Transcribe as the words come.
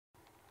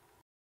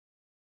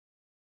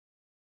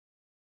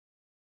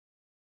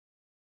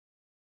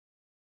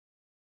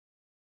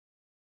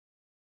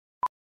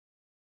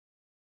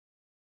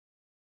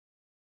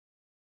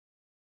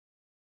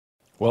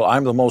Well,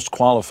 I'm the most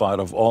qualified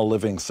of all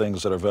living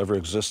things that have ever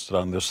existed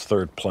on this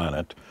third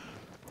planet.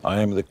 I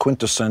am the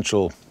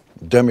quintessential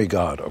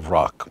demigod of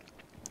rock,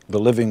 the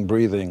living,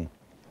 breathing,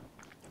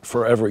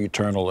 forever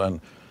eternal,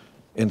 and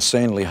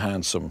insanely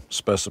handsome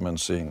specimen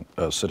sitting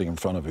in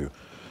front of you.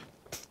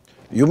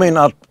 You may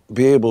not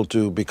be able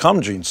to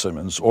become Gene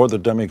Simmons or the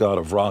demigod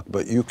of rock,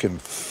 but you can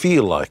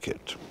feel like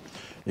it.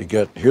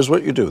 Here's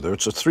what you do.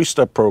 It's a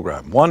three-step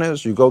program. One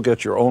is you go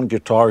get your own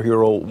Guitar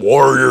Hero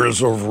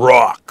Warriors of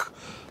Rock.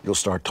 You'll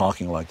start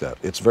talking like that.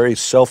 It's very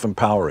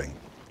self-empowering.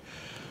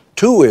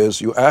 Two is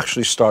you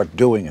actually start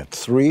doing it.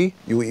 Three,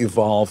 you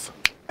evolve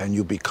and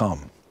you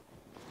become.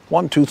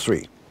 1, 2,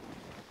 3.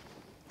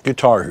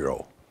 Guitar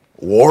Hero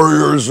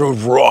Warriors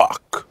of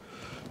Rock.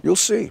 You'll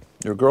see.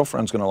 Your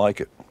girlfriend's going to like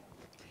it.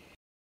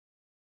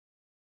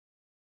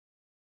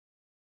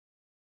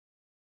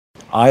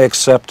 I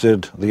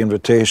accepted the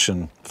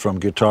invitation from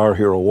Guitar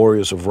Hero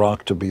Warriors of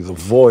Rock to be the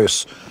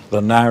voice,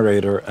 the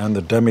narrator, and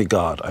the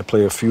demigod. I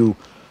play a few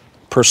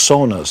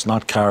personas,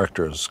 not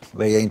characters.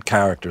 They ain't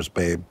characters,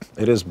 babe.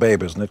 It is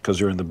babe, isn't it? Because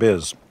you're in the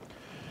biz.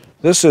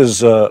 This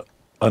is an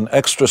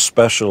extra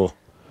special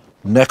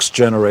next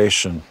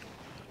generation.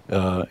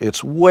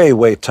 It's way,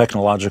 way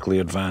technologically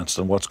advanced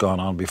than what's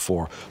gone on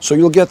before. So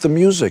you'll get the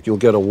music. You'll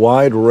get a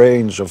wide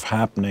range of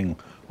happening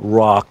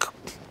rock,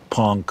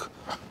 punk,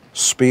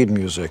 speed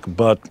music.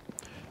 But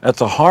at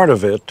the heart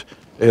of it,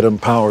 it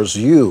empowers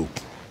you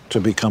to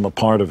become a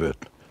part of it.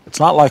 It's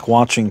not like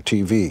watching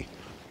TV.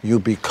 You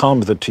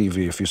become the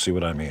TV, if you see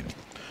what I mean.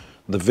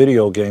 The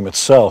video game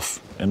itself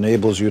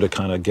enables you to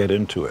kind of get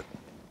into it.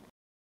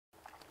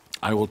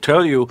 I will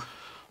tell you,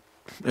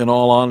 in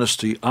all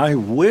honesty, I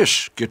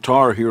wish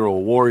Guitar Hero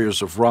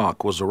Warriors of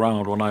Rock was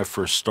around when I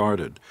first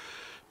started.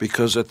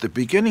 Because at the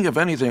beginning of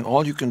anything,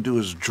 all you can do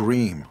is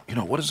dream. You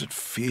know, what does it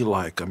feel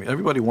like? I mean,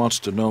 everybody wants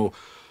to know,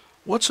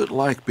 what's it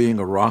like being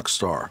a rock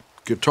star?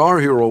 Guitar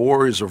Hero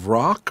Warriors of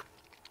Rock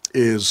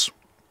is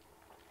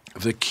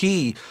the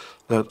key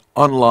that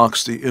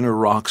unlocks the inner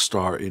rock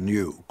star in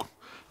you.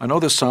 I know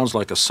this sounds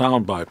like a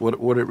soundbite.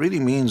 What it really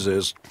means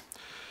is,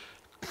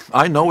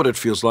 I know what it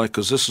feels like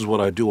because this is what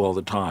I do all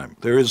the time.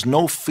 There is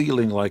no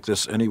feeling like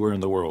this anywhere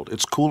in the world.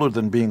 It's cooler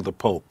than being the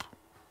Pope.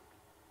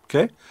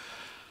 Okay?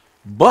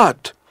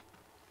 But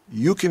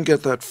you can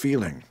get that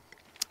feeling.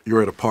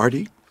 You're at a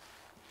party.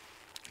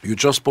 You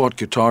just bought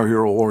Guitar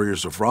Hero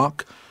Warriors of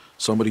Rock.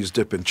 Somebody's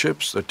dipping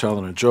chips. They're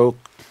telling a joke.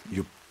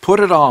 You put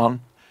it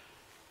on,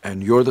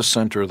 and you're the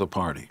center of the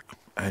party.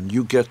 And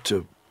you get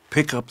to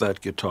pick up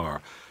that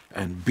guitar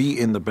and be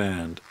in the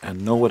band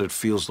and know what it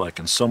feels like,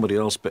 and somebody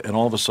else, and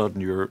all of a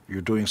sudden you're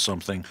doing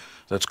something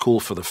that's cool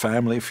for the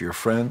family, for your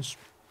friends,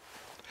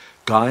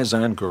 guys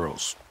and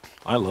girls.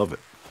 I love it.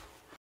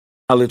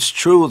 Well, it's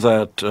true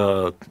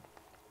that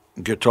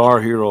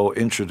Guitar Hero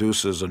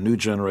introduces a new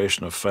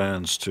generation of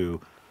fans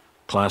to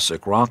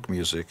classic rock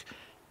music.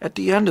 At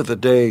the end of the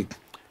day,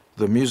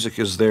 the music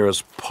is there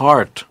as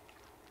part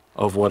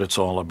of what it's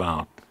all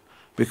about.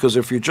 Because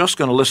if you're just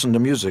going to listen to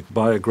music,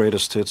 buy a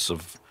greatest hits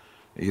of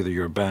either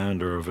your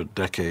band or of a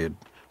decade,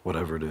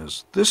 whatever it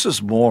is. This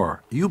is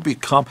more.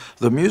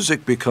 The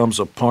music becomes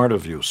a part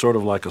of you, sort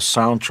of like a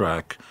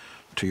soundtrack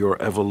to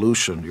your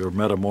evolution, your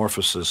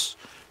metamorphosis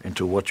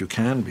into what you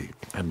can be.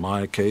 In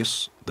my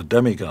case, the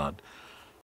demigod.